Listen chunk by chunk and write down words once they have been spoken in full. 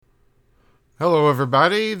Hello,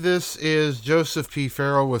 everybody. This is Joseph P.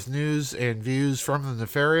 Farrell with news and views from the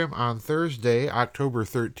Nefarium on Thursday, October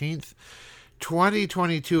 13th,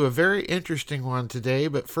 2022. A very interesting one today,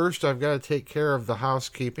 but first I've got to take care of the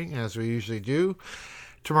housekeeping as we usually do.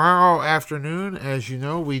 Tomorrow afternoon, as you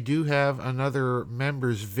know, we do have another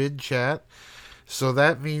members vid chat. So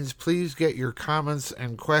that means please get your comments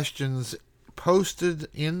and questions posted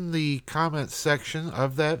in the comments section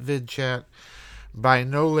of that vid chat by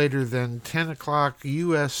no later than 10 o'clock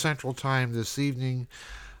U.S. Central Time this evening.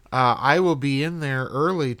 I will be in there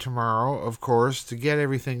early tomorrow, of course, to get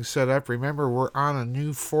everything set up. Remember, we're on a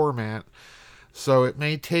new format, so it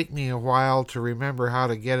may take me a while to remember how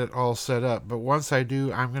to get it all set up. But once I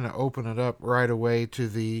do, I'm going to open it up right away to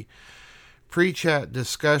the pre-chat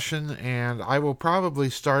discussion, and I will probably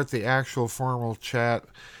start the actual formal chat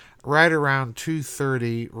right around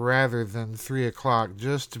 2:30 rather than 3 o'clock,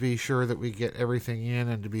 just to be sure that we get everything in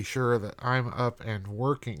and to be sure that I'm up and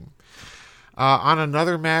working. On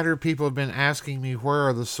another matter, people have been asking me where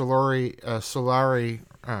are the Solari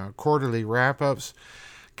quarterly wrap-ups.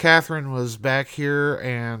 Catherine was back here,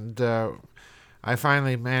 and I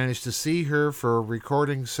finally managed to see her for a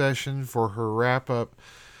recording session for her wrap-up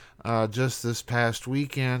just this past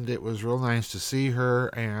weekend. It was real nice to see her,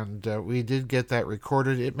 and we did get that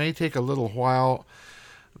recorded. It may take a little while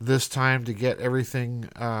this time to get everything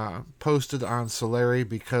posted on Solari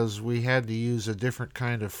because we had to use a different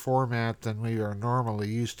kind of format than we are normally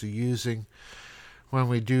used to using when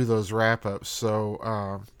we do those wrap-ups.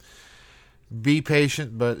 So be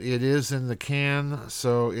patient, but it is in the can,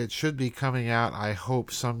 so it should be coming out, I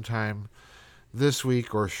hope, sometime this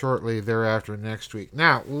week or shortly thereafter next week.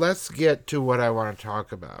 Now, let's get to what I want to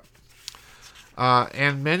talk about.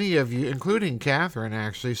 And many of you, including Catherine,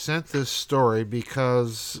 actually sent this story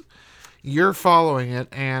because you're following it,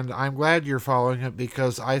 and I'm glad you're following it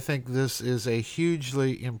because I think this is a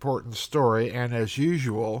hugely important story, and as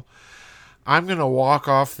usual, I'm going to walk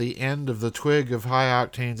off the end of the twig of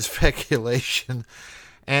high-octane speculation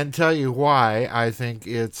and tell you why I think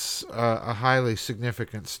it's a highly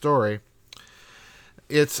significant story.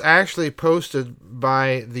 It's actually posted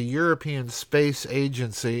by the European Space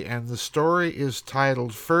Agency, and the story is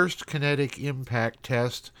titled First Kinetic Impact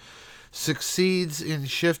Test Succeeds in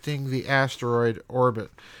Shifting the Asteroid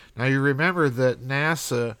Orbit. Now, you remember that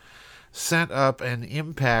NASA sent up an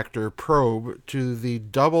impactor probe to the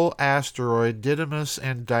double asteroid Didymos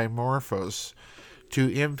and Dimorphos to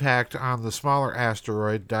impact on the smaller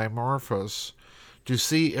asteroid Dimorphos to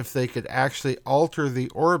see if they could actually alter the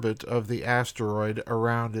orbit of the asteroid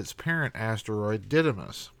around its parent asteroid,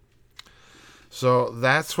 Didymos. So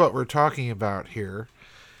that's what we're talking about here.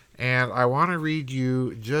 And I want to read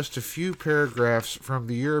you just a few paragraphs from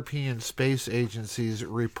the European Space Agency's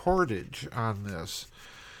reportage on this.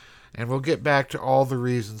 And we'll get back to all the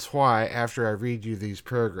reasons why after I read you these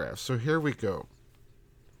paragraphs. So here we go.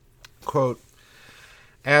 Quote,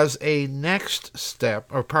 as a next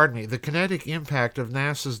step, the kinetic impact of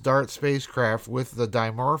NASA's DART spacecraft with the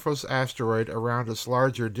Dimorphos asteroid around its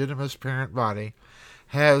larger Didymos parent body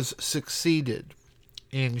has succeeded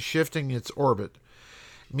in shifting its orbit,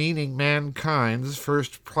 meaning mankind's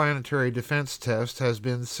first planetary defense test has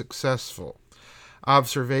been successful.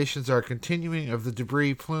 Observations are continuing of the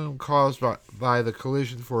debris plume caused by the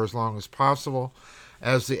collision for as long as possible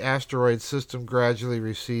as the asteroid system gradually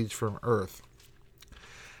recedes from Earth.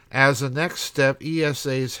 As a next step,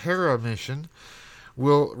 ESA's Hera mission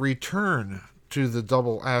will return to the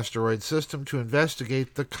double asteroid system to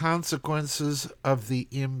investigate the consequences of the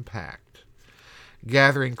impact,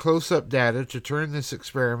 gathering close-up data to turn this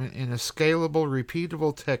experiment in a scalable,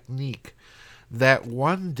 repeatable technique that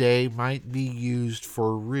one day might be used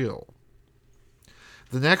for real.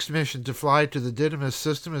 The next mission to fly to the Didymos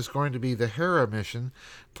system is going to be the Hera mission,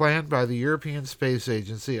 planned by the European Space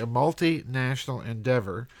Agency, a multinational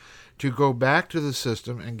endeavor to go back to the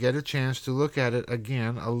system and get a chance to look at it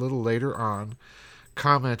again a little later on,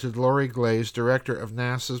 commented Lori Glaze, director of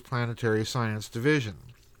NASA's Planetary Science Division.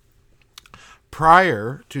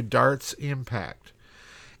 Prior to DART's impact,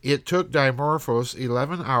 it took Dimorphos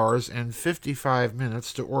 11 hours and 55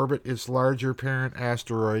 minutes to orbit its larger parent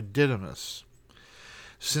asteroid Didymos.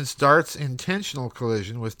 Since DART's intentional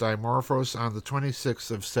collision with Dimorphos on the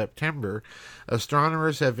 26th of September,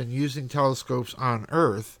 astronomers have been using telescopes on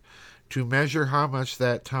Earth to measure how much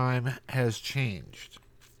that time has changed.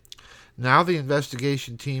 Now the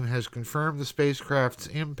investigation team has confirmed the spacecraft's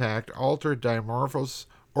impact altered Dimorphos'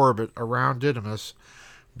 orbit around Didymos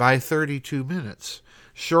by 32 minutes,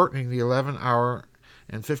 shortening the 11-hour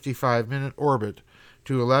and 55-minute orbit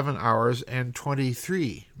to 11 hours and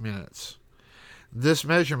 23 minutes. This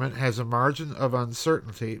measurement has a margin of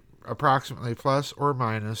uncertainty approximately plus or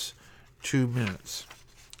minus 2 minutes.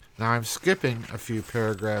 Now I'm skipping a few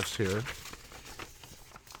paragraphs here.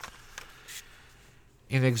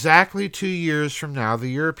 In exactly 2 years from now, the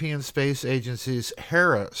European Space Agency's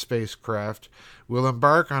Hera spacecraft will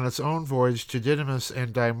embark on its own voyage to Didymos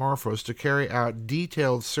and Dimorphos to carry out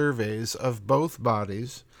detailed surveys of both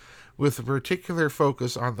bodies, with a particular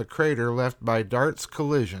focus on the crater left by DART's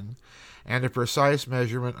collision and a precise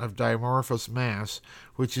measurement of Dimorphos' mass,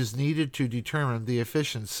 which is needed to determine the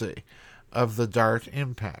efficiency of the DART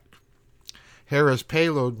impact. Hera's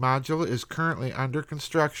payload module is currently under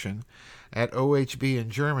construction at OHB in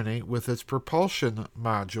Germany, with its propulsion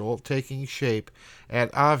module taking shape at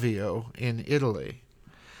Avio in Italy.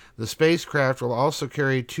 The spacecraft will also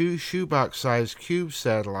carry 2 shoebox-sized cube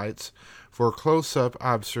satellites for close-up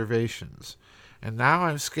observations. And now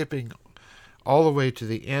I'm skipping all the way to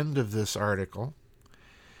the end of this article.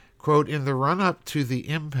 Quote, in the run-up to the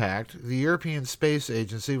impact, the European Space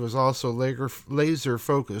Agency was also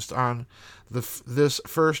laser-focused on this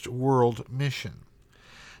first world mission.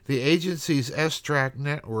 The agency's S-Track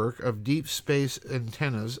network of deep space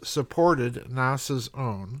antennas supported NASA's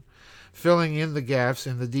own, filling in the gaps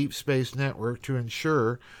in the deep space network to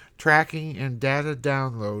ensure tracking and data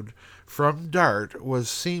download from DART was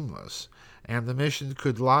seamless, and the mission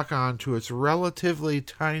could lock on to its relatively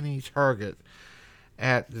tiny target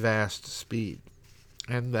at vast speed.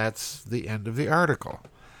 And that's the end of the article.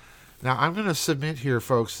 Now, I'm going to submit here,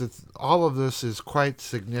 folks, that all of this is quite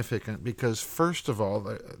significant because, first of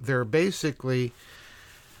all, there are basically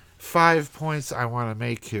 5 points I want to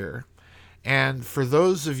make here. And for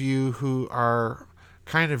those of you who are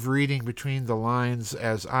kind of reading between the lines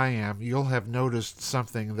as I am, you'll have noticed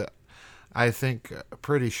something that I'm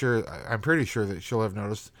pretty sure that you'll have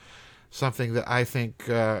noticed something that I think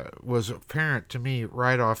was apparent to me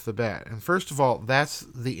right off the bat. And first of all, that's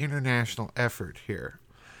the international effort here.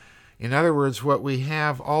 In other words, what we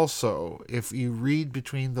have also, if you read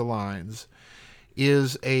between the lines,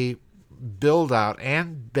 is a build-out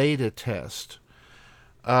and beta test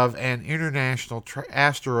of an international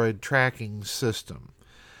asteroid tracking system.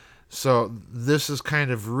 So this is kind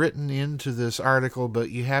of written into this article, but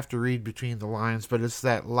you have to read between the lines. But it's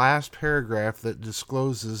that last paragraph that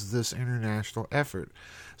discloses this international effort.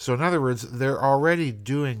 So in other words, they're already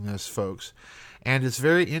doing this, folks. And it's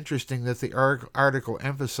very interesting that the article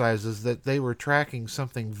emphasizes that they were tracking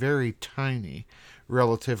something very tiny,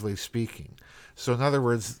 relatively speaking. So in other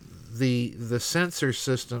words, the sensor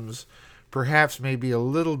systems perhaps may be a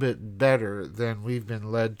little bit better than we've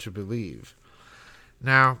been led to believe.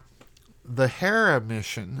 Now, the Hera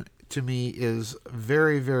mission, to me, is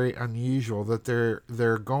very, very unusual that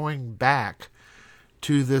they're going back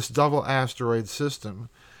to this double asteroid system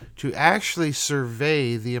to actually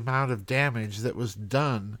survey the amount of damage that was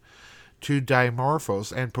done to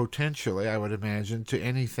Dimorphos and potentially, I would imagine, to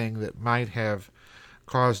anything that might have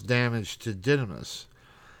caused damage to Didymos.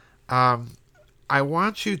 I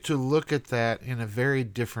want you to look at that in a very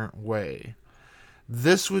different way.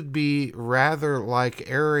 This would be rather like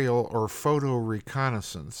aerial or photo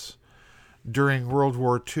reconnaissance during World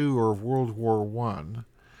War II or World War I,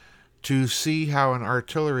 to see how an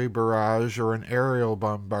artillery barrage or an aerial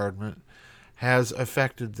bombardment has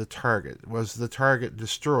affected the target. Was the target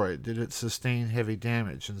destroyed? Did it sustain heavy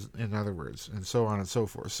damage, in other words, and so on and so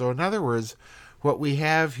forth. So in other words, what we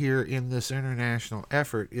have here in this international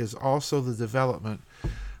effort is also the development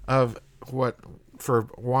of what, for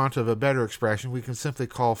want of a better expression, we can simply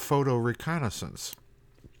call photo reconnaissance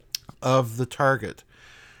of the target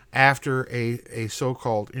after a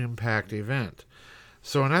so-called impact event.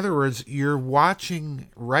 So in other words, you're watching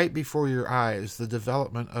right before your eyes the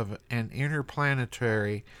development of an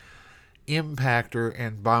interplanetary impactor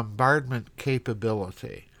and bombardment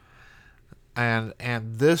capability. And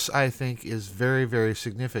this, I think, is very, very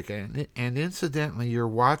significant. And incidentally, you're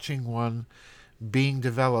watching one being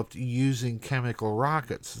developed using chemical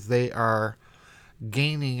rockets. They are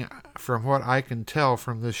gaining, from what I can tell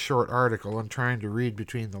from this short article, I'm trying to read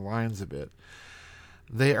between the lines a bit,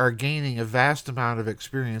 they are gaining a vast amount of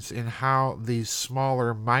experience in how these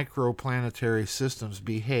smaller microplanetary systems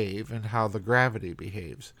behave and how the gravity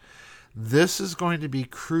behaves. This is going to be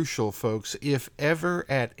crucial, folks, if ever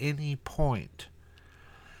at any point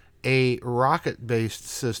a rocket-based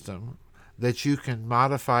system that you can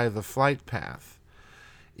modify the flight path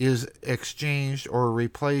is exchanged or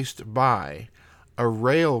replaced by a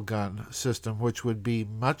railgun system, which would be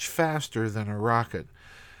much faster than a rocket,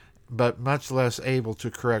 but much less able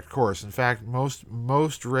to correct course. In fact, most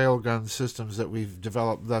railgun systems that we've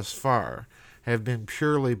developed thus far have been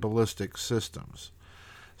purely ballistic systems.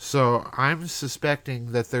 So I'm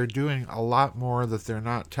suspecting that they're doing a lot more that they're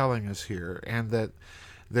not telling us here, and that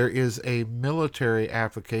there is a military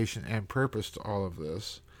application and purpose to all of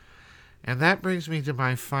this. And that brings me to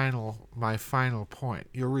my final point.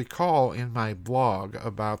 You'll recall in my blog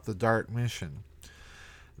about the DART mission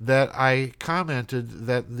that I commented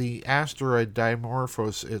that the asteroid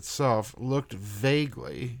Dimorphos itself looked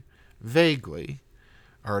vaguely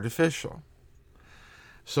artificial.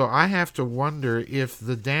 So I have to wonder if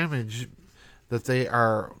the damage that they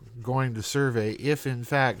are going to survey, if in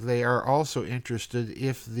fact they are also interested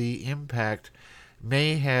if the impact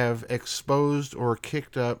may have exposed or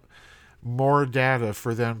kicked up more data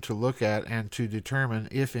for them to look at and to determine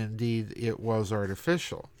if indeed it was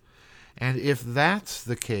artificial. And if that's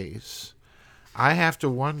the case, I have to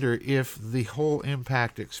wonder if the whole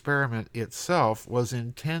impact experiment itself was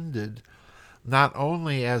intended not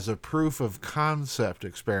only as a proof of concept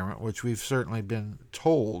experiment, which we've certainly been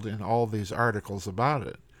told in all these articles about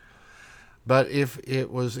it, but if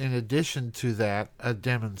it was in addition to that a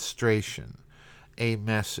demonstration, a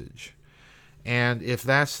message. And if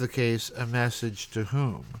that's the case, a message to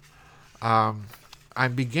whom?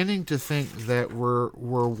 I'm beginning to think that we're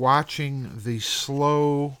watching the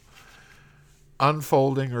slow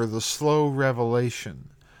unfolding or the slow revelation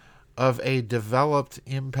of a developed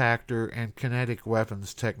impactor and kinetic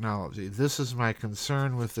weapons technology. This is my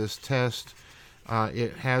concern with this test.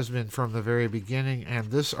 It has been from the very beginning,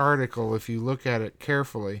 and this article, if you look at it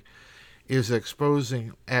carefully, is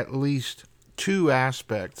exposing at least two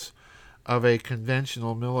aspects of a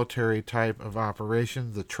conventional military type of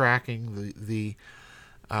operation: the tracking, the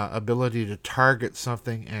ability to target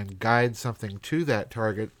something and guide something to that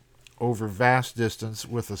target over vast distance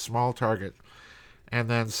with a small target, and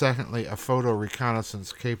then secondly, a photo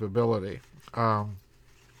reconnaissance capability.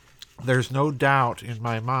 There's no doubt in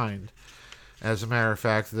my mind, as a matter of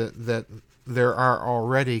fact, that there are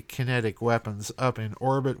already kinetic weapons up in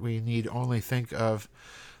orbit. We need only think of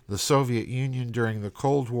the Soviet Union during the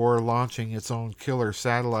Cold War launching its own killer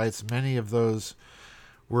satellites. Many of those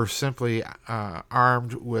were simply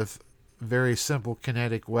armed with very simple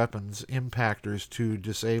kinetic weapons, impactors to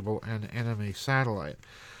disable an enemy satellite.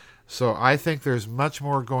 So I think there's much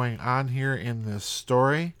more going on here in this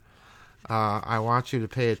story. I want you to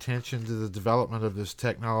pay attention to the development of this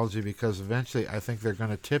technology, because eventually I think they're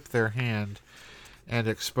going to tip their hand and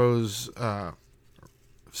expose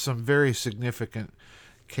some very significant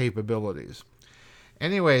capabilities.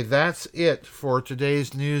 Anyway, that's it for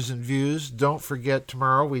today's news and views. Don't forget,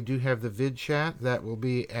 tomorrow we do have the vid chat. That will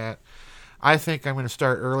be at, I think I'm going to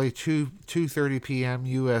start early, 2:30 p.m.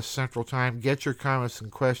 U.S. Central Time. Get your comments and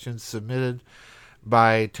questions submitted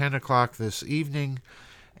by 10 o'clock this evening.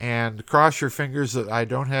 And cross your fingers that I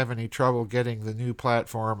don't have any trouble getting the new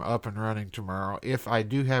platform up and running tomorrow. If I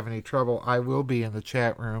do have any trouble, I will be in the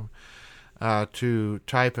chat room to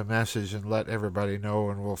type a message and let everybody know,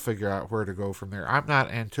 and we'll figure out where to go from there. I'm not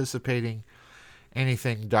anticipating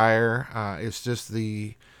anything dire. It's just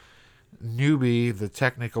the newbie, the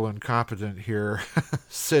technical incompetent here,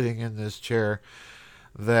 sitting in this chair,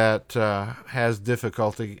 that has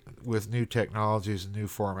difficulty with new technologies and new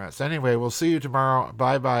formats. Anyway, we'll see you tomorrow.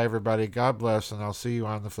 Bye-bye, everybody. God bless, and I'll see you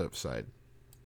on the flip side.